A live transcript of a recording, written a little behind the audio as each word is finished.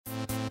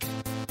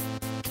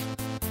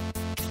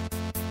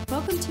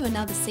Welcome to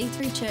another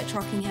C3 Church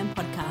Rockingham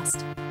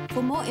podcast.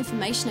 For more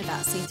information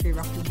about C3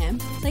 Rockingham,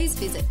 please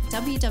visit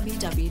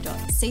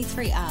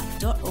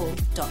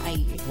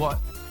www.c3r.org.au. What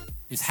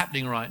is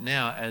happening right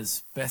now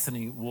as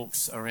Bethany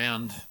walks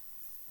around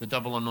the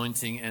double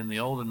anointing and the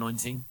old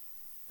anointing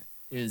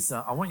is,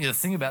 I want you to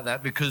think about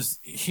that, because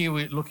here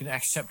we look in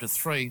Acts chapter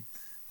 3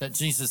 that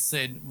Jesus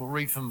said, we'll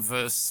read from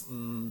verse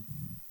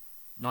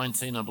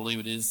 19, I believe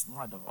it is.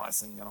 My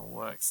device ain't going to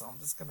work, so I'm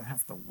just going to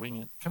have to wing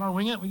it. Can I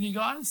wing it with you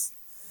guys?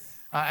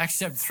 Acts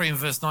chapter 3 and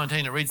verse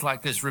 19, it reads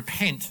like this: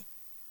 Repent,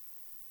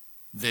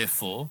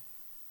 therefore,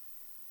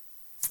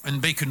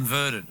 and be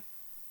converted,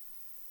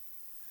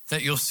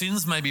 that your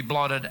sins may be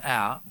blotted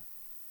out,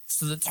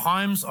 so that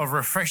times of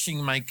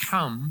refreshing may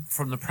come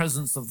from the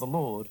presence of the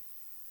Lord,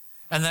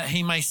 and that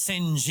he may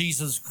send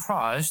Jesus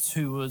Christ,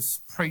 who was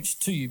preached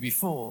to you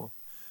before,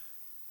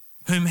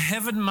 whom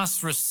heaven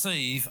must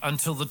receive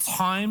until the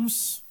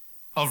times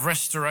of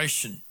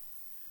restoration.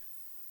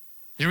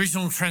 The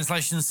original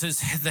translation says,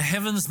 the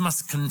heavens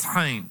must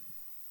contain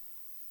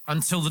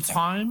until the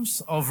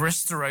times of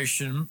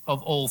restoration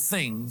of all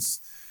things,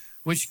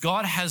 which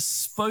God has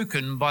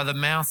spoken by the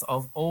mouth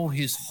of all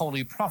his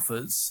holy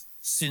prophets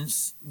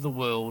since the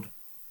world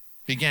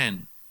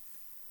began.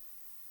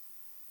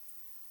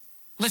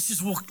 Let's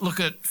just look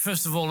at,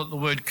 first of all, at the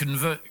word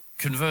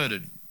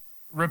converted.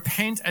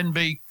 Repent and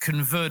be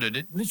converted.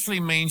 It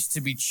literally means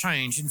to be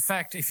changed. In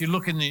fact, if you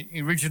look in the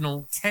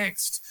original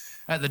text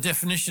at the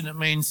definition, it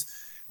means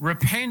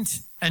repent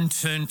and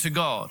turn to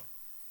God.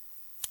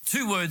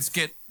 Two words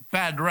get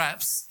bad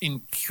raps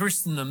in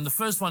Christendom. The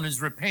first one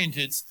is repent.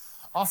 It's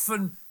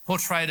often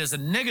portrayed as a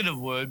negative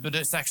word, but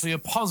it's actually a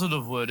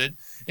positive word. It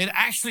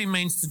actually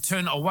means to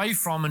turn away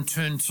from and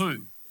turn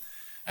to.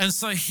 And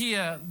so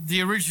here,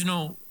 the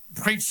original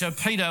preacher,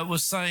 Peter,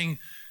 was saying,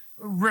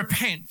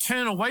 repent,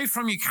 turn away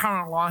from your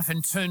current life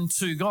and turn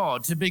to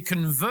God. To be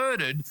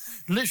converted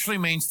literally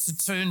means to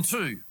turn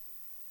to.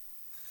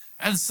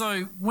 And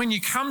so when you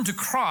come to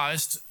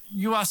Christ,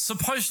 you are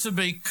supposed to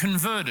be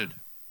converted.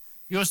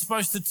 You're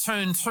supposed to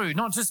turn to,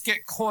 not just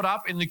get caught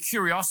up in the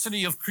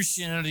curiosity of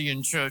Christianity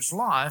and church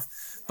life,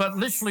 but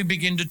literally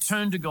begin to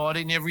turn to God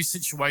in every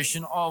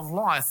situation of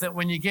life. That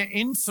when you get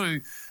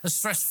into a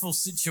stressful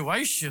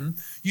situation,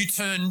 you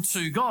turn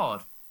to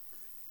God.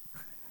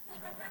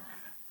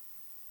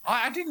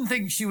 I didn't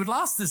think she would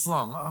last this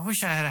long. I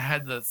wish I had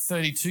had the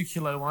 32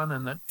 kilo one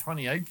and that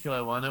 28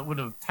 kilo one. It would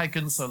have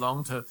taken so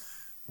long to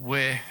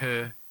wear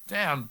her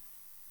down.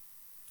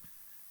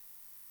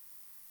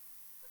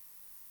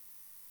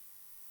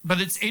 But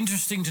it's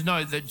interesting to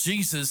note that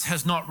Jesus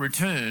has not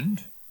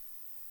returned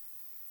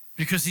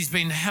because he's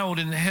been held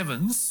in the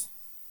heavens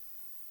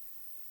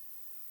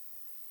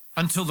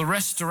until the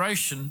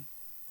restoration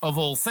of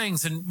all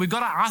things. And we've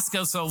got to ask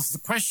ourselves the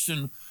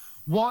question,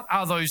 what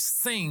are those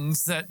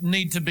things that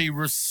need to be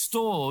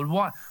restored?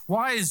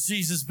 Why is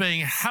Jesus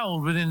being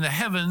held within the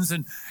heavens?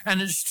 And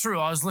it's true,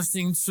 I was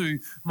listening to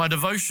my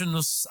devotion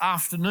this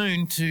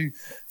afternoon to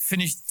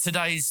finish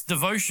today's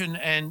devotion,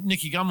 and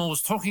Nicky Gummel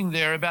was talking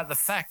there about the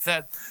fact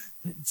that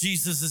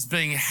Jesus is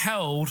being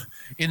held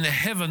in the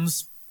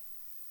heavens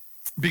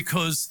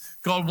because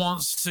God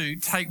wants to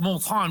take more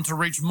time to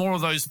reach more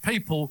of those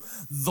people.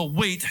 The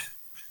wheat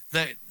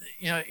that,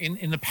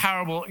 in the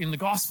parable, in the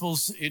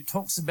Gospels, it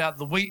talks about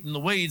the wheat and the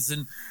weeds,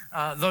 and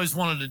those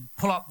wanted to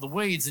pull up the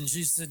weeds. And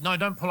Jesus said, no,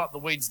 don't pull up the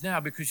weeds now,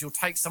 because you'll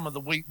take some of the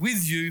wheat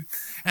with you.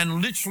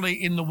 And literally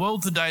in the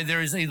world today,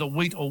 there is either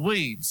wheat or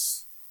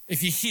weeds.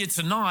 If you're here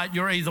tonight,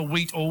 you're either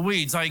wheat or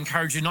weeds. I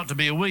encourage you not to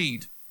be a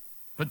weed,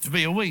 but to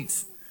be a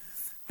wheat.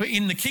 But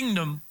in the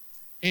kingdom,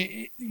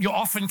 you're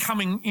often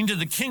coming into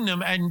the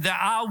kingdom and there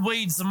are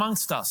weeds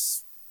amongst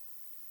us.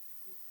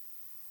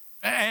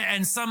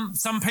 And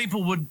some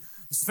people would,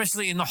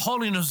 especially in the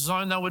holiness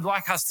zone, they would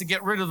like us to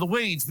get rid of the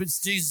weeds. But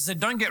Jesus said,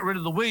 don't get rid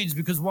of the weeds,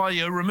 because while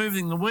you're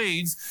removing the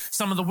weeds,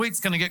 some of the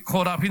wheat's going to get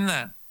caught up in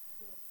that.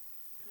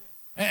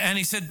 And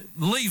he said,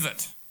 leave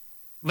it.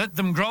 Let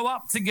them grow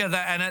up together,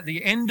 and at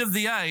the end of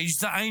the age,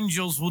 the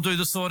angels will do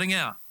the sorting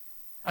out.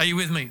 Are you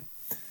with me?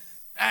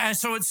 And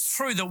so it's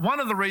true that one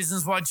of the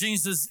reasons why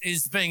Jesus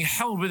is being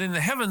held within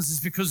the heavens is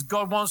because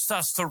God wants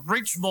us to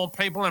reach more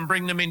people and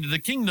bring them into the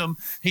kingdom.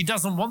 He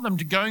doesn't want them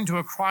to go into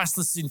a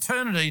Christless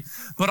eternity.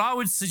 But I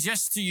would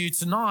suggest to you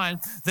tonight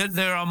that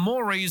there are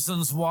more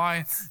reasons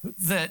why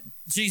that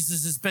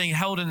Jesus is being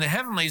held in the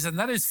heavenlies, and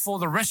that is for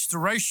the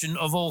restoration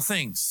of all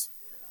things.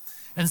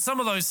 And some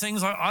of those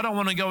things, I don't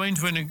want to go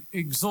into an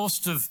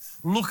exhaustive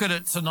look at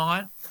it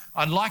tonight.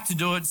 I'd like to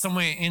do it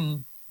somewhere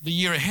in the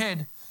year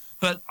ahead.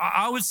 But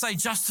I would say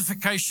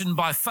justification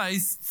by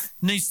faith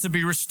needs to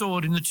be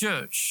restored in the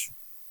church.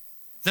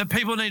 That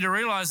people need to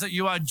realize that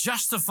you are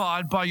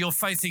justified by your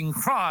faith in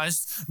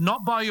Christ,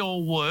 not by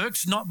your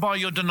works, not by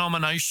your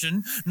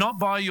denomination, not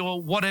by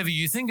your whatever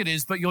you think it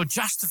is, but your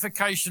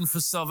justification for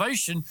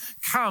salvation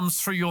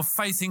comes through your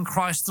faith in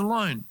Christ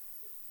alone.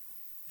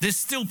 There's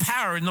still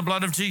power in the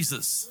blood of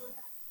Jesus.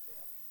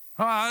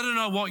 I don't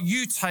know what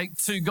you take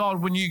to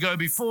God when you go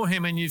before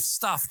him and you've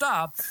stuffed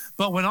up,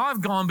 but when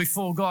I've gone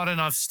before God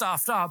and I've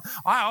stuffed up,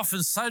 I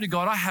often say to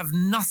God, I have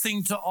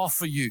nothing to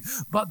offer you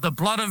but the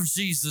blood of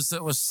Jesus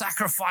that was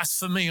sacrificed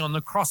for me on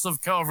the cross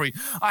of Calvary.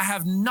 I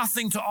have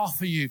nothing to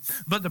offer you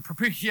but the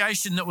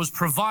propitiation that was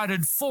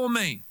provided for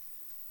me.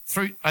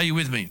 Are you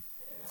with me?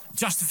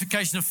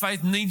 Justification of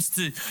faith needs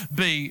to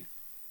be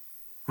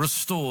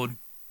restored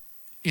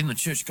in the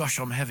church. Gosh,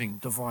 I'm having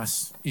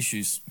device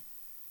issues.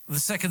 The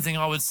second thing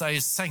I would say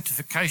is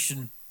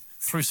sanctification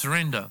through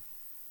surrender.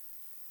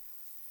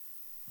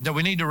 That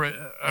we need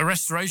a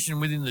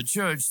restoration within the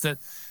church, that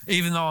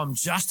even though I'm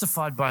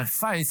justified by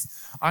faith,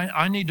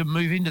 I need to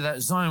move into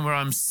that zone where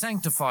I'm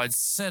sanctified,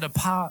 set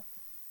apart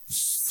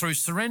through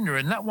surrender.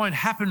 And that won't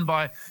happen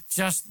by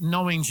just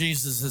knowing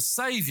Jesus as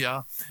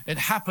Savior. It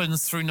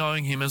happens through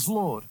knowing him as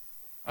Lord.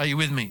 Are you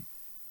with me?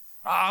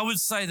 I would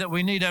say that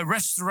we need a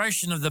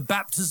restoration of the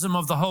baptism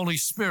of the Holy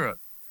Spirit.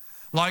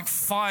 Like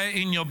fire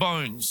in your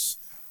bones,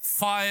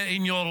 fire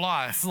in your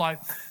life.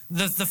 Like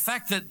the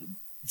fact that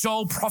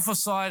Joel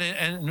prophesied it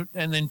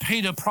and then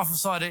Peter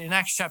prophesied it in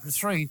Acts chapter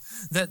 3,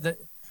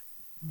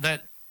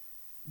 that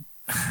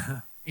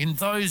in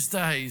those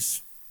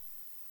days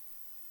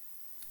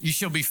you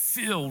shall be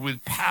filled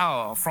with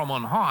power from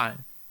on high.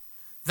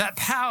 That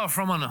power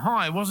from on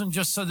high wasn't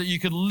just so that you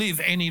could live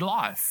any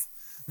life.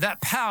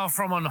 That power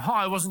from on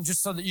high wasn't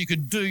just so that you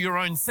could do your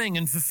own thing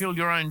and fulfill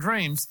your own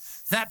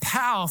dreams. That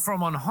power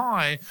from on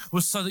high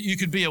was so that you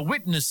could be a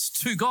witness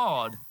to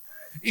God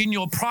in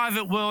your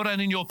private world and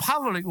in your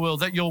public world,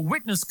 that your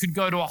witness could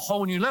go to a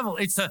whole new level.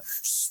 It's a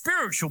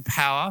spiritual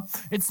power.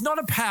 It's not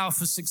a power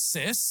for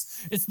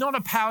success. It's not a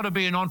power to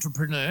be an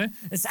entrepreneur.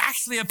 It's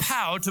actually a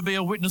power to be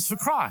a witness for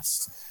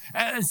Christ.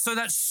 And so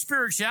that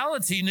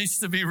spirituality needs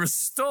to be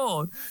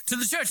restored to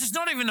the church. It's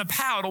not even a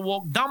power to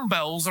walk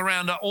dumbbells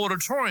around an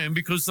auditorium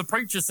because the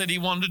preacher said he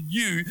wanted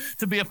you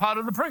to be a part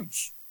of the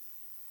preach.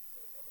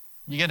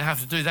 You're going to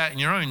have to do that in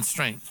your own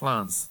strength,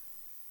 Lance.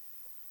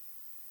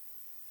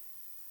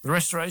 The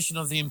restoration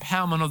of the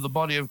empowerment of the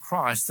body of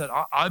Christ, that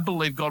I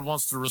believe God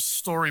wants to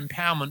restore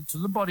empowerment to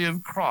the body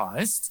of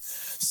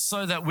Christ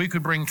so that we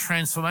could bring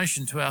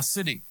transformation to our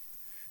city.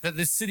 That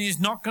this city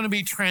is not going to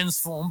be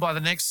transformed by the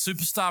next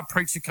superstar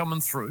preacher coming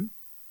through,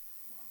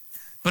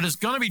 but it's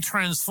going to be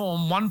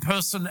transformed one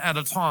person at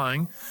a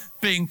time,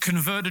 being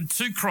converted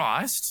to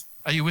Christ.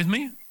 Are you with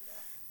me?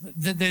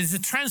 There's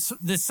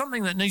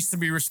something that needs to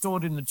be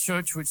restored in the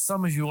church, which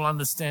some of you will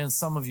understand,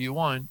 some of you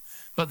won't,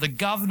 but the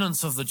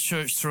governance of the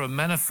church through a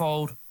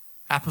manifold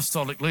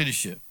apostolic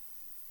leadership.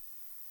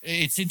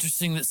 It's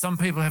interesting that some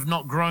people have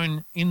not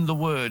grown in the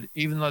word,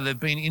 even though they've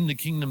been in the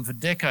kingdom for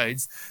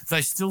decades.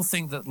 They still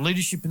think that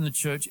leadership in the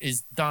church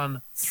is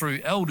done through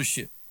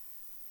eldership.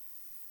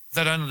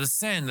 They don't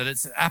understand that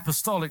it's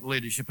apostolic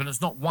leadership, and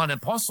it's not one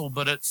apostle,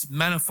 but it's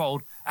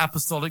manifold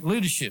apostolic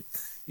leadership.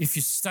 If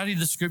you study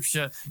the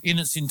scripture in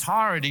its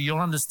entirety, you'll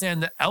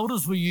understand that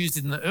elders were used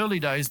in the early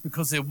days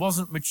because there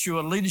wasn't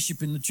mature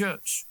leadership in the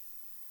church.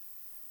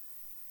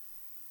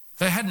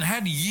 They hadn't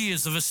had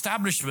years of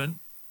establishment.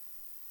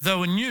 They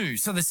were new.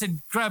 So they said,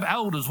 grab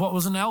elders. What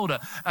was an elder?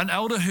 An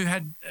elder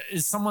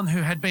is someone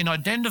who had been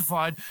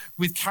identified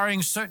with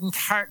carrying certain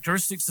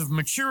characteristics of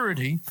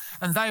maturity,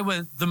 and they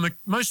were the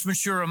most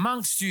mature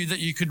amongst you that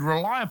you could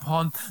rely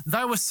upon.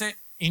 They were set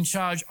in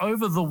charge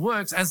over the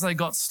works as they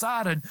got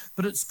started,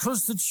 but it's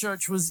because the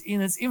church was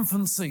in its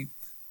infancy.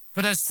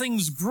 But as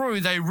things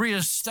grew, they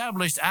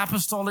re-established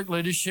apostolic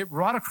leadership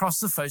right across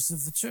the face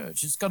of the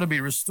church. It's got to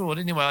be restored.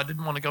 Anyway, I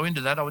didn't want to go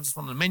into that. I just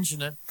wanted to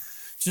mention it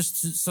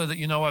so that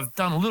you know I've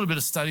done a little bit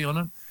of study on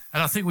it,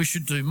 and I think we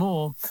should do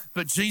more.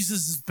 But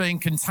Jesus is being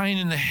contained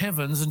in the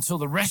heavens until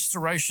the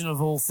restoration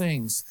of all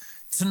things.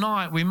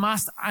 Tonight, we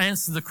must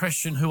answer the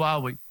question, who are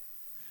we?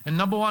 And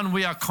number one,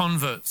 we are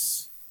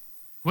converts.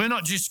 We're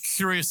not just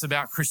curious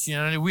about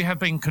Christianity. We have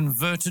been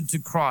converted to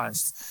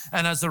Christ.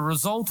 And as a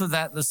result of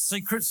that, the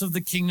secrets of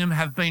the kingdom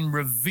have been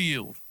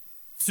revealed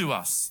to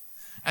us.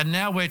 And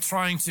now we're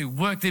trying to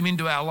work them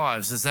into our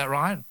lives. Is that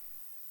right?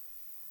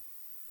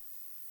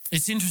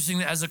 It's interesting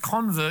that as a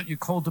convert, you're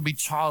called to be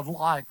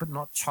childlike, but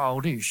not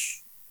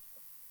childish.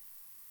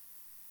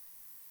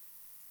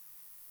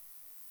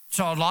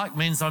 Childlike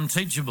means I'm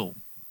teachable.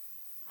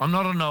 I'm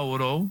not a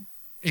know-it-all.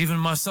 Even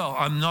myself,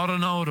 I'm not a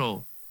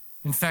know-it-all.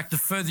 In fact, the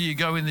further you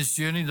go in this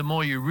journey, the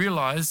more you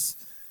realize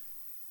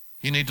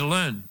you need to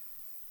learn.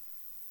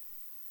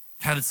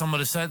 How did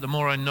somebody say it? The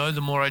more I know,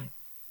 the more I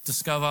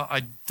discover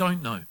I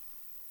don't know.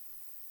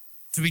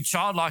 To be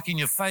childlike in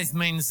your faith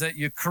means that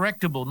you're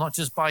correctable, not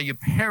just by your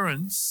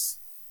parents,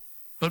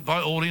 but by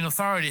all in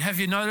authority. Have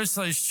you noticed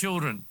those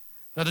children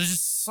that are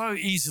just so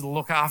easy to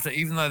look after,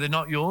 even though they're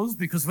not yours?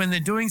 Because when they're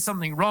doing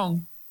something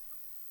wrong,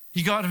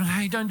 you go to them,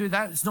 hey, don't do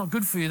that. It's not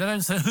good for you. They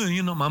don't say, oh,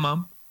 you're not my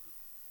mum.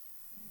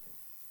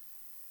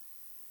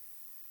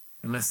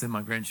 Unless they're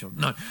my grandchildren.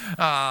 No.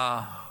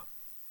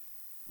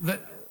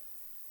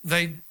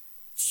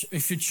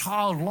 If you're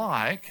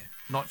childlike,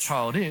 not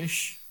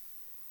childish,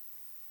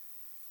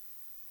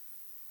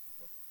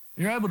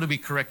 you're able to be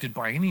corrected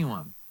by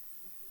anyone.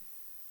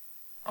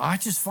 I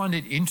just find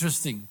it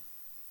interesting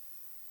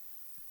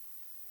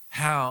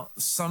how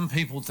some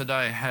people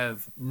today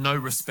have no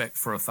respect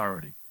for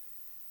authority.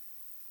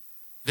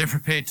 They're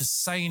prepared to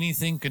say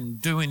anything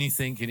and do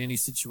anything in any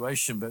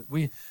situation, but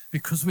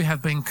because we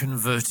have been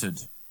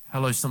converted,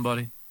 hello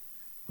somebody,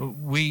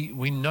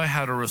 we know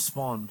how to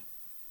respond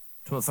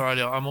to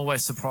authority. I'm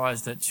always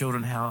surprised at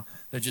children how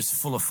they're just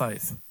full of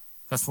faith.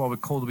 That's why we're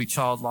called to be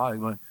childlike.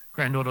 My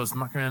granddaughter was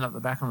mucking around up the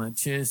back on the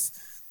chairs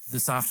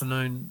this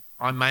afternoon.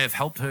 I may have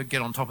helped her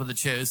get on top of the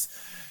chairs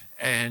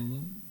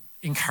and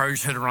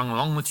encouraged her to run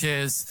along the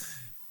chairs.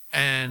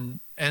 And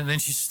then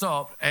she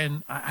stopped,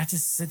 and I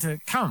just said to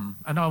her, come.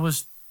 And I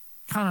was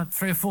kind of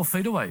 3 or 4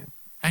 feet away.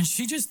 And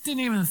she just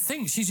didn't even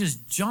think. She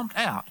just jumped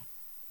out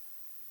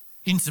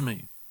into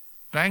me,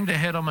 banged her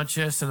head on my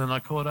chest, and then I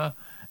caught her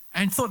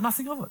and thought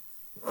nothing of it.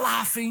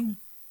 Laughing,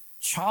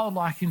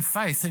 childlike in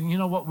faith. And you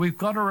know what? We've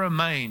got to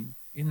remain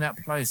in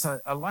that place.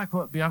 I like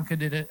what Bianca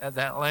did at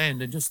that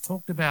land and just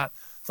talked about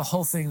the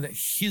whole thing, that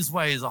his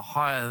ways are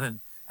higher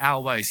than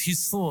our ways.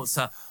 His thoughts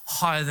are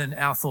higher than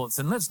our thoughts.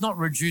 And let's not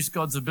reduce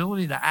God's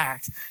ability to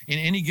act in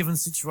any given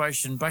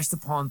situation based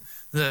upon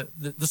the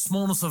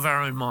smallness of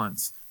our own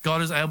minds.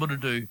 God is able to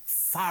do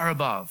far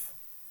above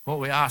what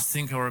we ask,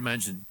 think, or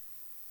imagine.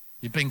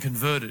 You've been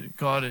converted.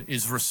 God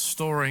is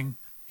restoring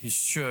his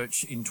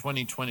church in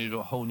 2020 to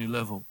a whole new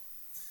level.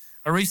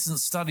 A recent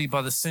study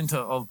by the Center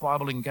of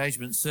Bible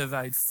Engagement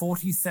surveyed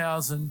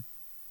 40,000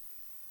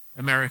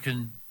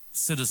 American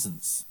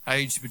citizens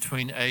aged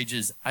between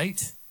ages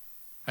 8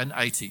 and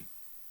 80.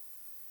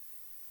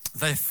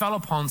 They fell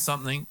upon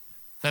something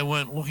they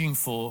weren't looking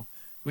for,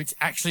 which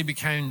actually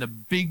became the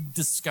big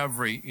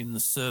discovery in the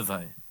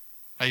survey.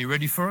 Are you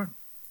ready for it?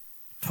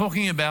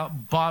 Talking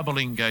about Bible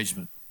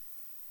engagement.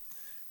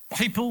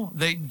 People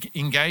that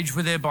engage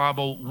with their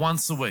Bible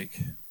once a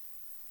week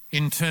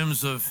in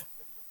terms of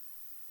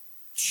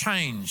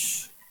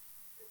change.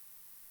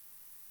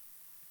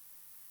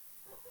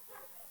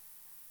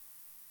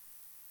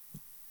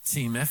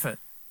 Team effort.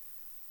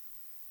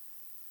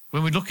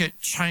 When we look at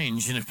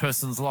change in a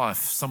person's life,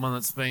 someone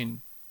that's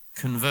been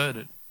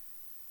converted,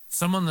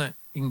 someone that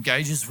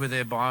engages with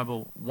their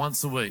Bible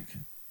once a week,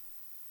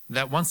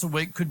 that once a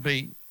week could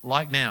be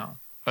like now,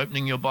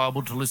 opening your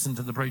Bible to listen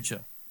to the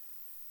preacher.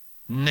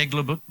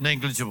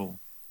 Negligible,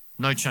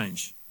 no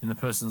change in the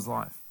person's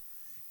life.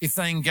 If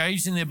they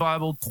engaged in their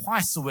Bible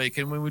twice a week,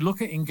 and when we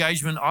look at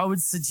engagement, I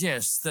would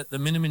suggest that the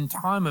minimum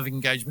time of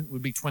engagement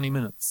would be 20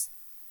 minutes.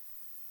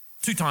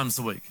 2 times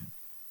a week,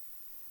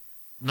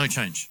 no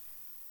change,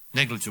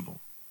 negligible.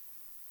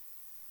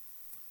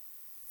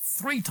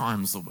 3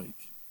 times a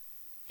week,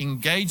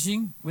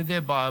 engaging with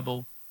their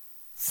Bible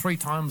 3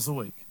 times a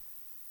week.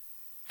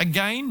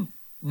 Again,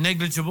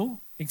 negligible,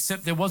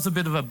 except there was a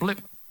bit of a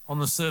blip on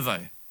the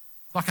survey,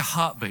 like a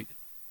heartbeat.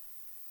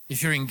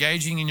 If you're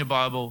engaging in your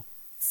Bible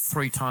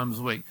 3 times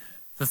a week.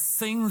 The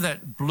thing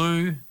that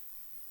blew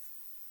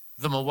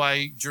them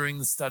away during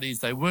the studies,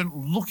 they weren't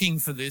looking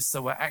for this, they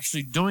were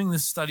actually doing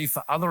this study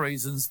for other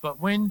reasons, but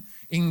when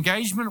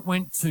engagement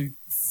went to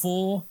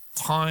 4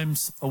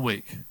 times a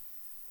week,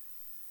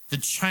 the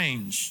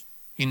change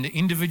in the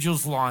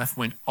individual's life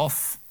went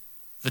off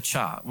the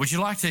chart. Would you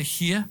like to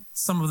hear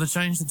some of the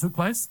change that took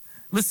place?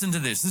 Listen to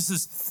this. This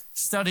is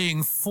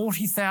studying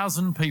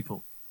 40,000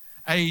 people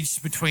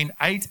aged between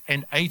 8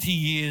 and 80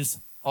 years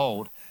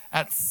old.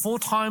 At 4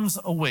 times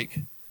a week,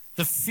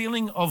 the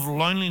feeling of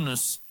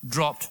loneliness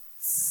dropped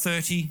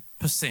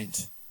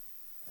 30%.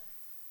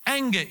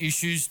 Anger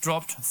issues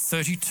dropped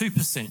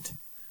 32%.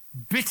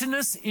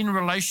 Bitterness in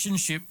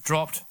relationship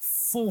dropped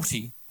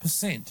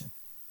 40%.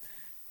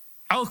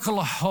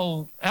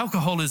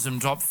 Alcoholism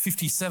dropped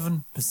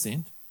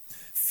 57%.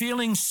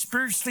 Feeling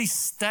spiritually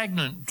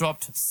stagnant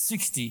dropped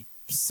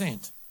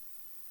 60%.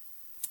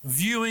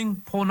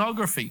 Viewing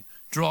pornography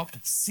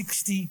dropped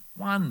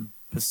 61%.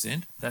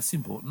 That's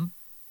important.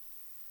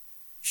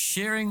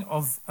 Sharing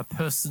of a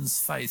person's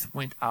faith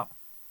went up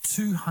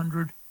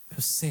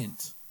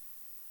 200%.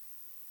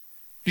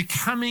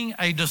 Becoming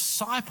a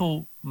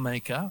disciple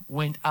maker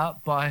went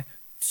up by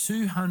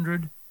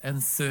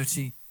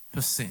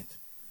 230%.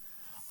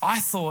 I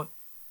thought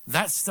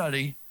that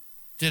study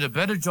did a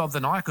better job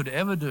than I could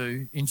ever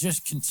do in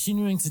just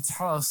continuing to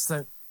tell us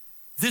that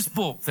this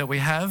book that we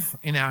have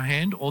in our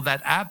hand, or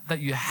that app that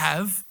you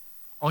have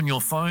on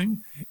your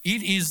phone,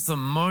 it is the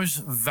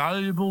most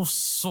valuable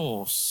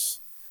source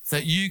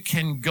that you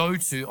can go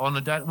to on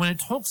a day. When it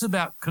talks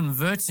about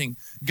converting,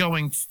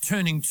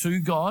 turning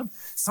to God,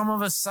 some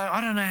of us say, I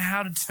don't know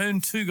how to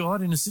turn to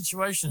God in a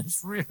situation.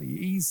 It's really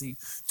easy.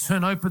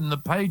 Open the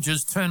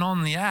pages, turn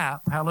on the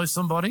app. Hello,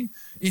 somebody.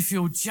 If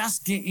you'll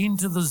just get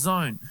into the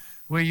zone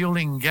where you'll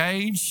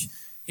engage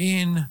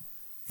in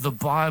the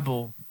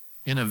Bible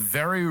in a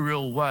very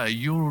real way,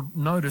 you'll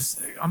notice,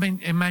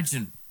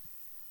 imagine.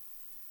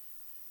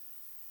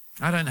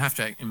 I don't have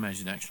to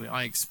imagine, actually.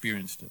 I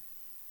experienced it.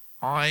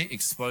 I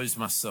exposed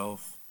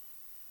myself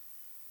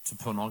to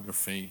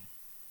pornography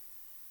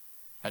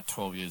at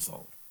 12 years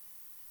old,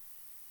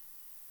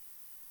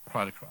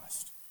 prior to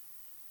Christ.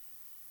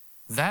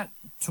 That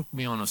took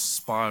me on a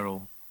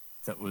spiral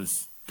that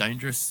was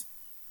dangerous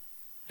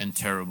and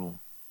terrible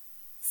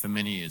for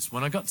many years.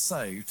 When I got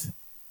saved,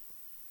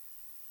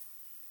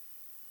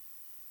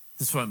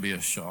 this won't be a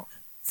shock,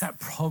 that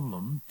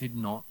problem did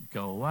not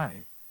go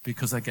away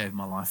because I gave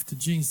my life to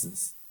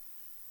Jesus.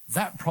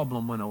 That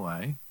problem went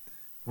away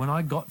when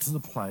I got to the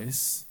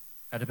place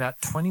at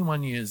about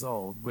 21 years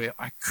old where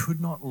I could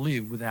not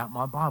live without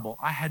my Bible.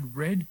 I had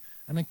read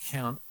an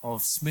account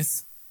of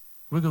Smith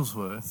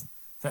Wigglesworth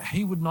that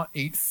he would not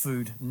eat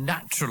food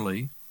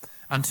naturally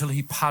until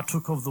he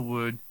partook of the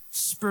word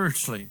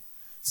spiritually.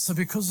 So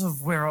because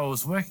of where I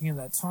was working at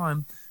that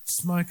time,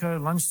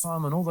 smoko,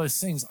 lunchtime and all those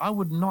things, I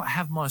would not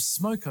have my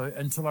smoko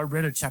until I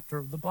read a chapter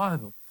of the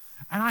Bible.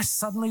 And I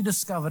suddenly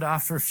discovered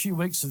after a few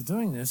weeks of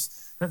doing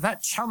this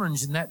that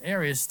challenge in that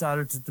area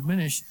started to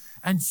diminish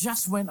and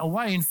just went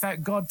away. In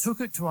fact, God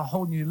took it to a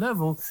whole new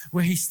level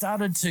where he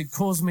started to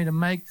cause me to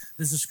make,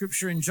 there's a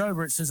scripture in Job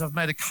where it says, I've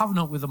made a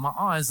covenant with my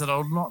eyes that I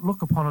will not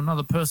look upon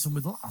another person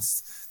with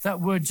lust. That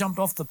word jumped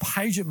off the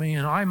page at me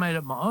and I made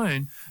it my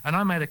own, and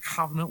I made a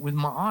covenant with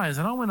my eyes.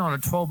 And I went on a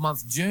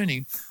 12-month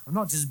journey of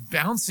not just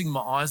bouncing my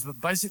eyes, but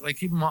basically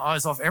keeping my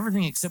eyes off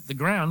everything except the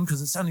ground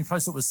because it's the only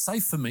place that was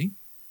safe for me.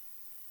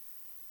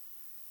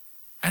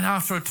 And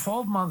after a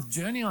 12-month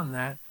journey on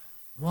that,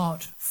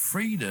 what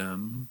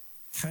freedom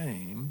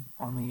came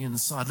on the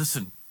inside.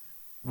 Listen,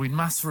 we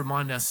must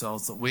remind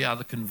ourselves that we are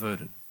the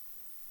converted.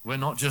 We're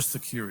not just the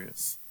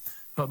curious.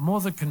 But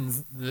more than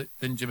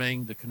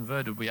being the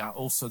converted, we are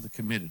also the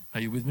committed.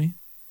 Are you with me?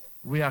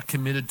 We are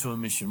committed to a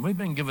mission. We've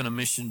been given a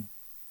mission.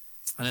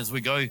 And as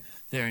we go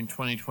there in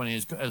 2020,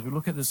 as we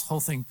look at this whole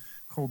thing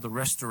called the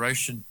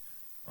restoration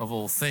of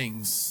all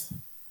things,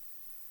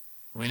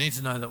 we need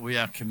to know that we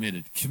are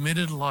committed.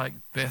 Committed like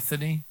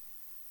Bethany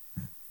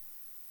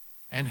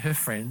and her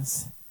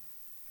friends.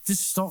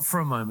 Just stop for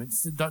a moment.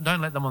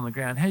 Don't let them on the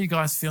ground. How are you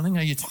guys feeling?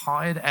 Are you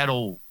tired at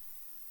all?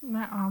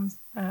 My arms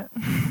hurt.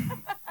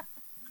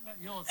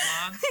 Yours,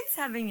 man. It's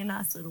having a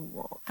nice little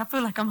walk. I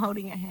feel like I'm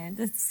holding a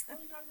hand.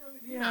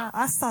 Yeah,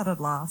 I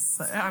started last,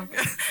 so I'm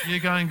good. You're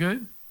going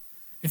good?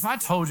 If I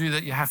told you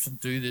that you have to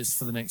do this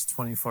for the next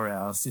 24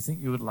 hours, do you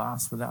think you would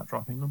last without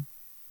dropping them?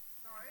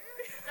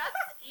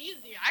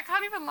 Easy. I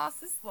can't even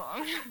last this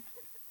long.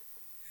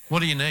 What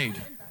do you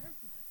need?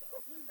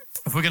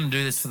 If we're going to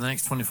do this for the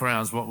next 24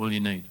 hours, what will you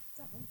need?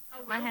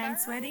 My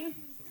hand's sweating.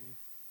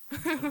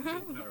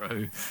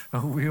 A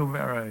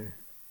wheelbarrow.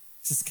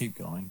 Just keep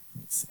going.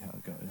 Let's see how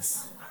it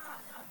goes.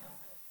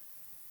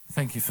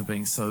 Thank you for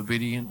being so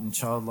obedient and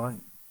childlike.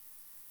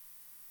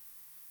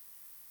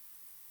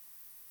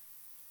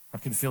 I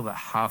can feel that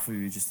half of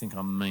you just think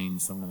I'm mean,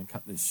 so I'm going to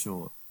cut this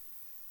short.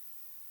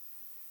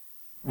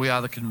 We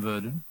are the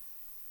converted.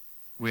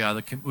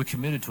 We're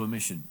committed to a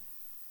mission.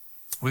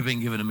 We've been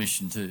given a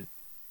mission to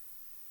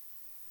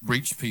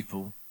reach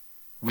people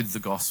with the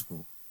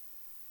gospel.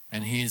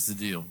 And here's the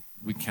deal.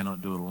 We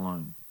cannot do it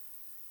alone.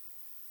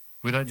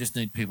 We don't just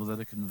need people that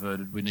are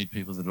converted. We need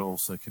people that are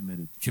also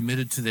committed.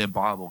 Committed to their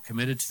Bible,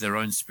 committed to their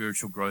own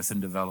spiritual growth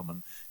and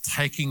development,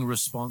 taking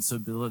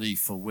responsibility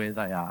for where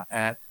they are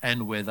at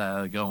and where they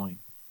are going.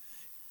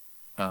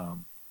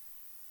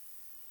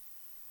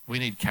 We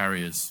need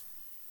carriers.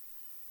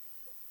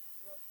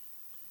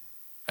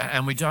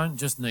 And we don't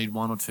just need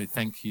one or two.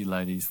 Thank you,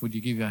 ladies. Would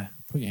you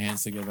put your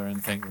hands together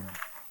and thank them?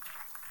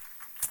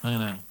 I'm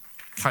going to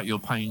cut your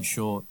pain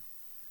short.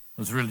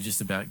 It was really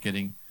just about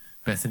getting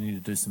Bethany to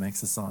do some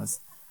exercise.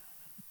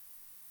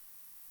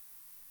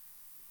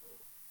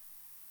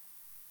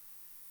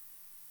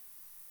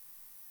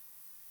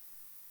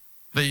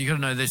 But you've got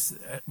to know this,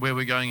 where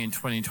we're going in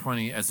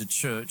 2020 as a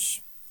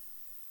church,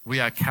 we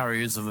are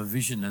carriers of a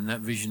vision, and that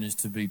vision is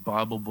to be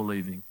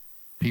Bible-believing,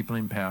 people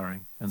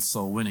empowering, and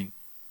soul winning.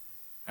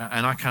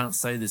 And I can't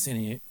say this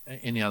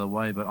any other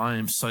way, but I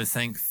am so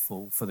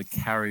thankful for the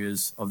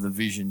carriers of the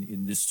vision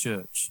in this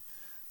church.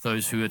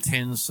 Those who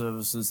attend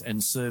services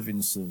and serve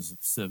in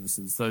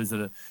services, those that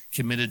are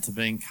committed to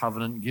being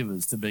covenant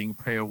givers, to being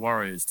prayer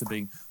warriors, to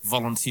being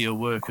volunteer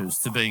workers,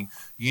 to being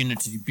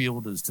unity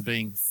builders, to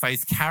being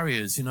faith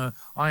carriers. You know,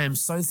 I am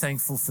so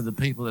thankful for the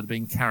people that have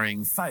been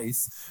carrying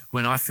faith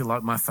when I feel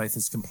like my faith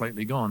is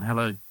completely gone.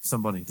 Hello,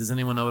 somebody. Does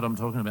anyone know what I'm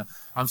talking about?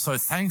 I'm so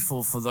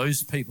thankful for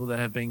those people that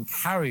have been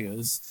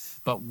carriers,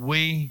 but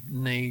we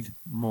need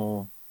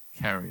more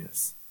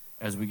carriers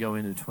as we go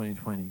into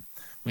 2020.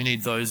 We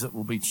need those that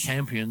will be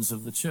champions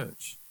of the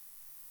church.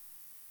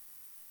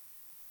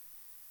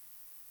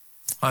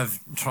 I've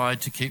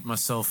tried to keep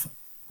myself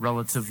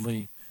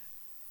relatively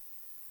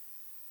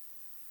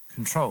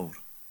controlled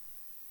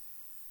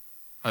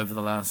over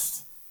the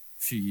last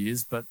few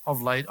years, but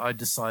of late I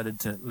decided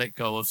to let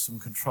go of some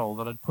control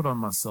that I'd put on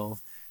myself,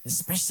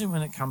 especially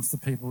when it comes to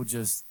people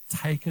just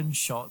taking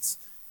shots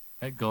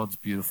at God's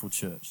beautiful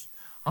church.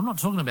 I'm not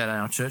talking about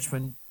our church.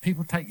 When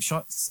people take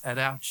shots at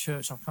our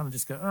church, I kind of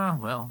just go, oh,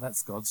 well,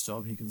 that's God's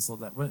job. He can sort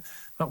that.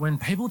 But when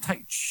people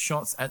take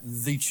shots at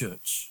the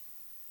church,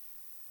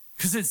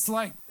 because it's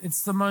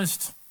the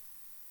most,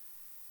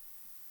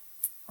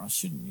 I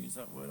shouldn't use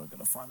that word. I've got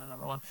to find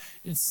another one.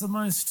 It's the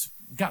most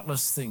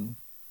gutless thing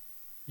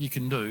you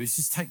can do is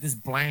just take this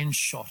bland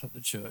shot at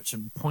the church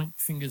and point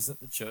fingers at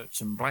the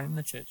church and blame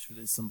the church for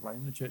this and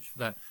blame the church for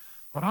that.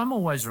 But I'm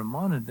always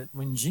reminded that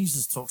when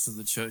Jesus talks of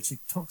the church, he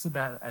talks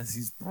about it as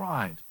his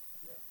bride.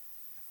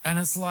 And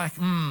it's like,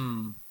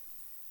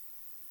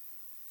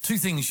 two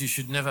things you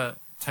should never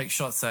take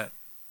shots at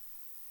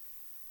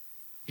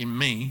in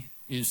me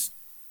is,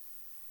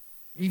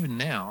 even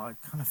now, I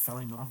kind of fell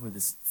in love with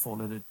this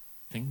four-letter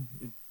thing,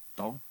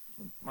 dog.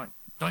 Like,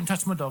 don't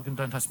touch my dog and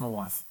don't touch my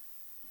wife.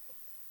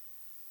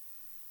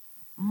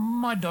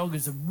 My dog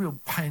is a real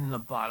pain in the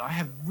butt. I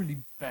have really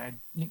bad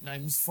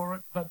nicknames for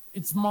it, but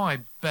it's my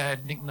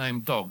bad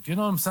nickname dog. Do you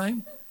know what I'm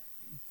saying?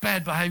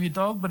 Bad behaviour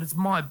dog, but it's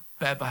my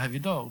bad behaviour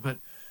dog. But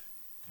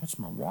touch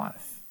my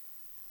wife.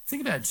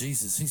 Think about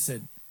Jesus. He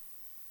said,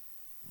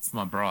 it's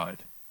my bride.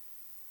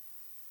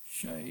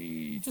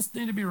 You just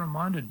need to be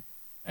reminded.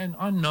 And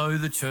I know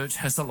the church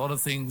has a lot of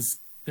things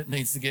that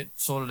needs to get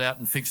sorted out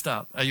and fixed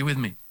up. Are you with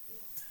me?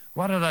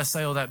 Why did I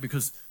say all that?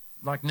 Because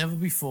like never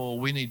before,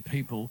 we need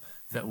people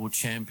that will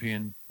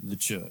champion the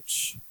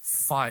church,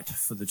 fight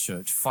for the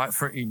church, fight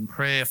for it in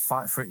prayer,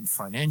 fight for it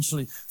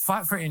financially,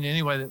 fight for it in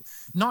any way that,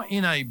 not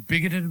in a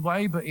bigoted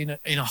way, but in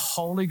a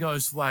Holy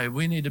Ghost way.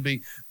 We need to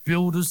be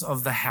builders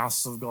of the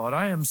house of God.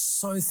 I am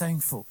so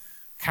thankful.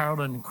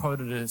 Carolyn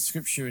quoted a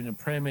scripture in a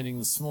prayer meeting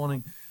this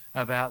morning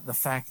about the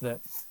fact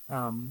that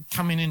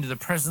coming into the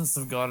presence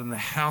of God in the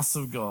house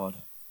of God,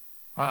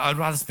 I'd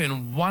rather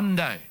spend one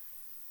day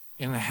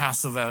in the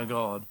house of our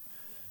God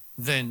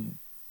than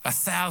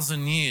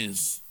 1,000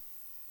 years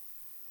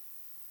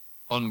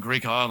on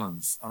Greek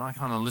islands. And I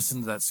kind of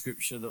listened to that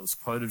scripture that was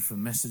quoted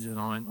from Message, and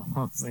I went,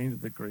 I've been to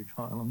the Greek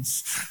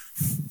islands.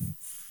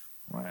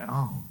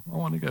 Wow, I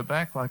want to go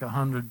back like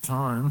 100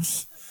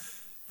 times.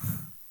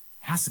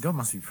 House of God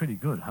must be pretty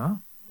good, huh?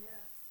 Yeah.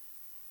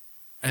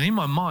 And in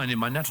my mind, in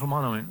my natural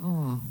mind, I went,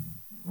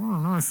 I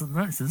don't know if it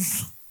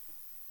matches.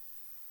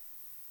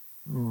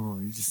 Oh,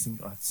 you just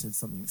think I said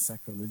something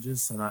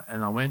sacrilegious? And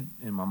I went,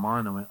 in my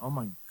mind, I went, oh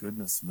my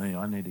goodness me,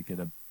 I need to get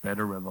a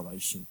better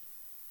revelation.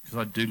 Because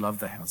I do love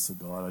the house of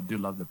God. I do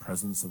love the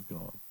presence of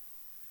God.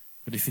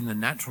 But if in the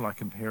natural I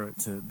compare it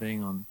to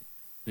being on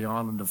the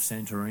island of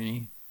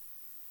Santorini,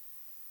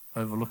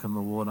 overlooking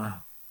the water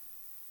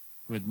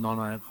with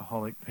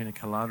non-alcoholic pina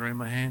colada in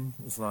my hand,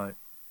 it's like,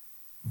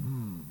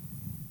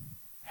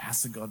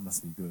 house of God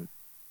must be good.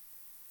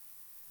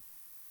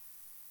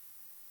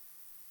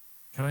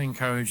 Can I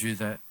encourage you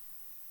that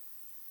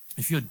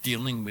if you're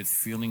dealing with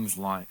feelings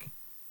like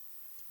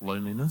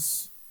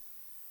loneliness,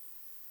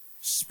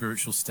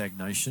 spiritual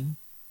stagnation,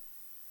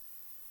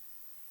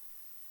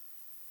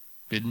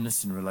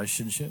 bitterness in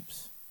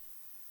relationships,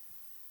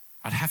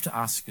 I'd have to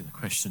ask you the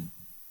question,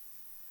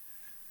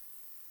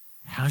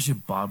 how's your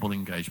Bible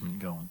engagement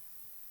going?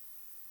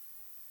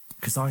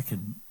 Because I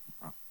can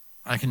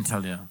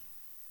tell you,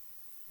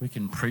 we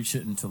can preach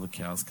it until the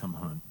cows come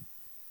home.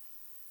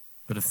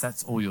 But if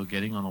that's all you're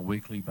getting on a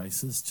weekly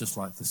basis, just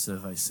like the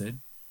survey said,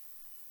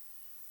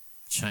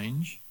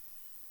 change,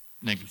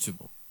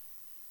 negligible.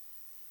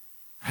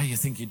 Hey, you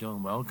think you're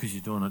doing well because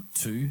you're doing it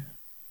 2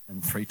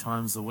 and 3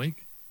 times a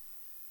week?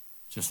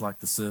 Just like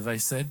the survey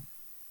said,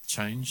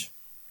 change.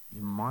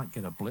 You might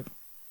get a blip,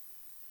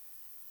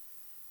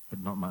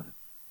 but not much.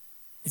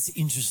 It's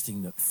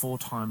interesting that 4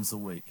 times a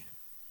week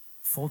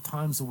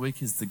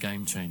is the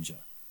game changer.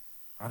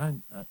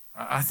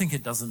 I think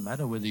it doesn't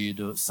matter whether you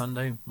do it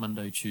Sunday,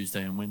 Monday,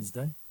 Tuesday, and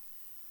Wednesday,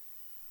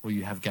 or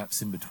you have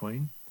gaps in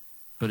between.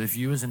 But if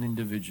you as an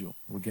individual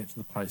will get to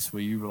the place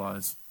where you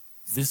realize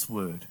this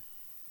word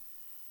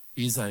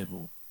is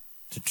able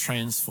to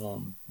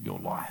transform your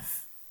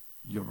life,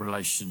 your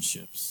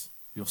relationships,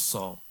 your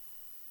soul,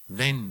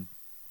 then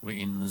we're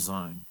in the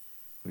zone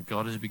where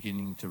God is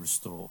beginning to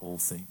restore all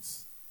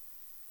things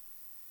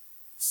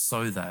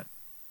so that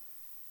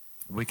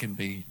we can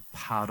be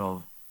part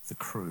of the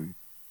crew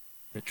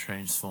that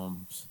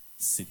transforms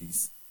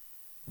cities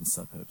and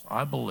suburbs.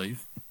 I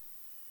believe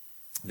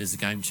there's a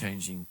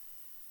game-changing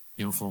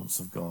influence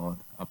of God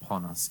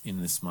upon us in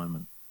this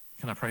moment.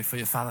 Can I pray for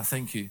you? Father,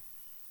 thank you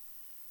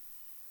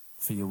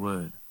for your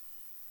word.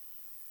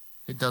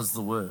 It does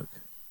the work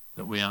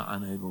that we are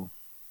unable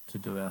to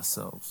do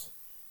ourselves.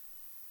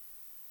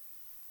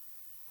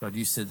 God,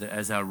 you said that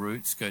as our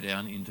roots go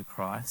down into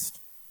Christ,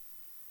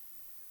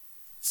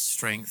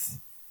 strength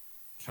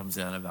comes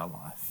out of our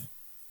life.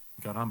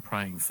 God, I'm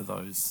praying for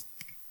those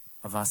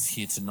of us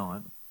here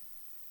tonight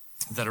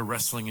that are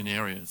wrestling in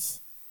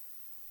areas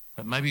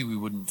that maybe we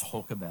wouldn't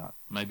talk about,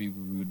 maybe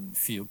we wouldn't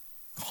feel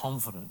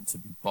confident to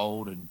be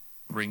bold and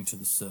bring to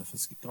the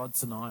surface. God,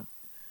 tonight,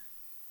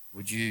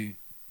 would you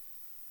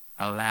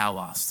allow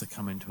us to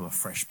come into a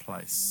fresh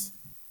place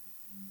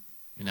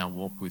in our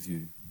walk with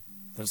you?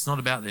 That it's not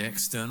about the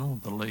external,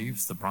 the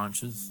leaves, the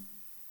branches,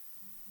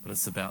 but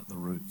it's about the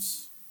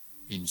roots.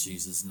 In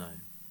Jesus'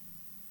 name.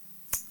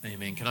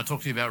 Amen. Can I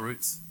talk to you about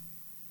roots?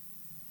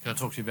 Can I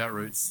talk to you about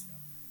roots?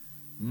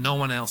 No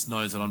one else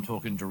knows that I'm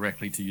talking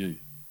directly to you.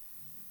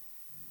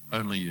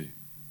 Only you.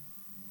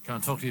 Can I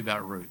talk to you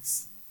about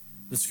roots?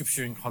 The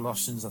scripture in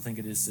Colossians, I think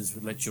it is, says,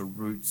 let your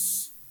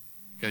roots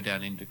go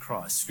down into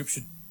Christ.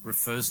 Scripture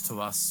refers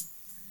to us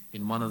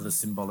in one of the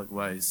symbolic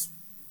ways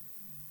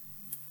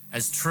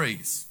as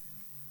trees.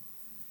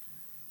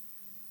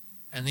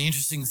 And the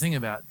interesting thing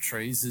about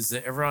trees is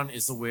that everyone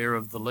is aware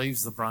of the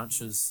leaves, the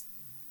branches,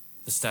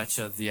 the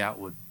stature, the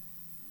outward.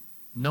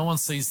 No one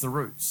sees the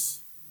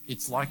roots.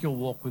 It's like your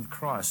walk with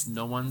Christ.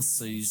 No one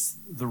sees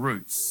the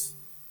roots,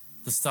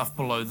 the stuff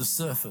below the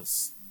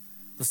surface,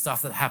 the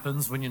stuff that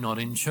happens when you're not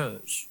in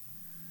church,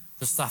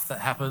 the stuff that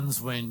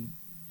happens when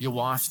your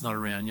wife's not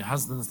around, your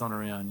husband's not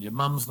around, your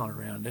mum's not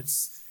around.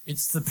 It's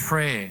the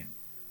prayer.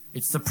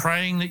 It's the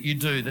praying that you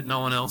do that no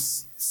one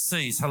else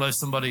sees. Hello,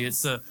 somebody.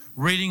 It's a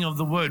reading of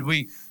the word.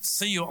 We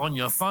see you on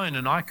your phone,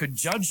 and I could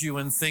judge you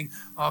and think,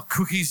 oh,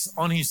 Cookie's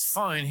on his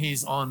phone.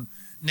 He's on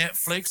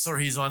Netflix, or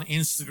he's on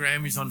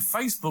Instagram, he's on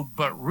Facebook,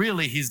 but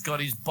really he's got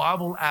his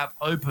Bible app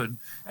open,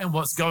 and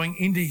what's going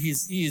into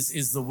his ears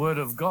is the word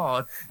of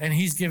God, and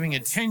he's giving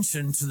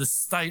attention to the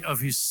state of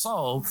his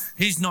soul.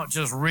 He's not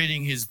just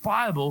reading his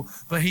Bible,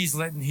 but he's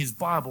letting his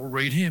Bible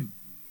read him.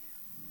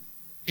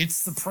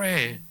 It's the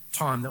prayer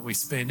time that we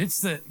spend. It's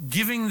the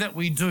giving that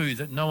we do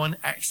that no one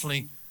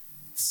actually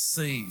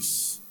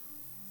sees.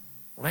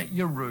 Let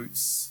your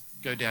roots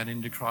go down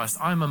into Christ.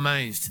 I'm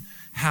amazed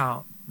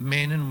how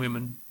men and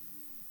women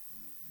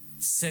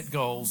set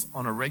goals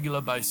on a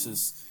regular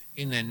basis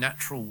in their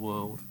natural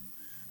world,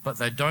 but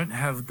they don't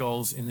have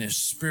goals in their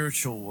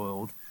spiritual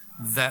world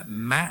that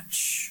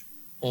match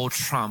or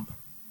trump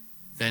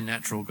their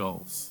natural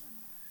goals.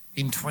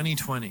 In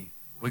 2020,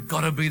 we've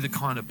got to be the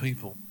kind of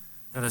people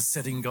that are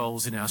setting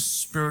goals in our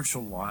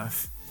spiritual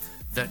life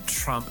that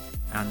trump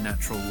our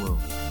natural world.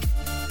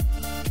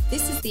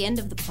 This is the end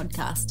of the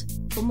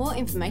podcast. For more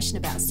information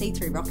about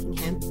C3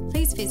 Rockingham,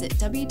 please visit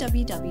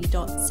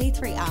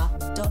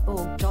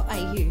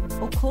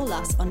www.c3r.org.au or call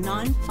us on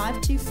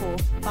 9524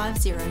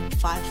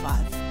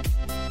 5055.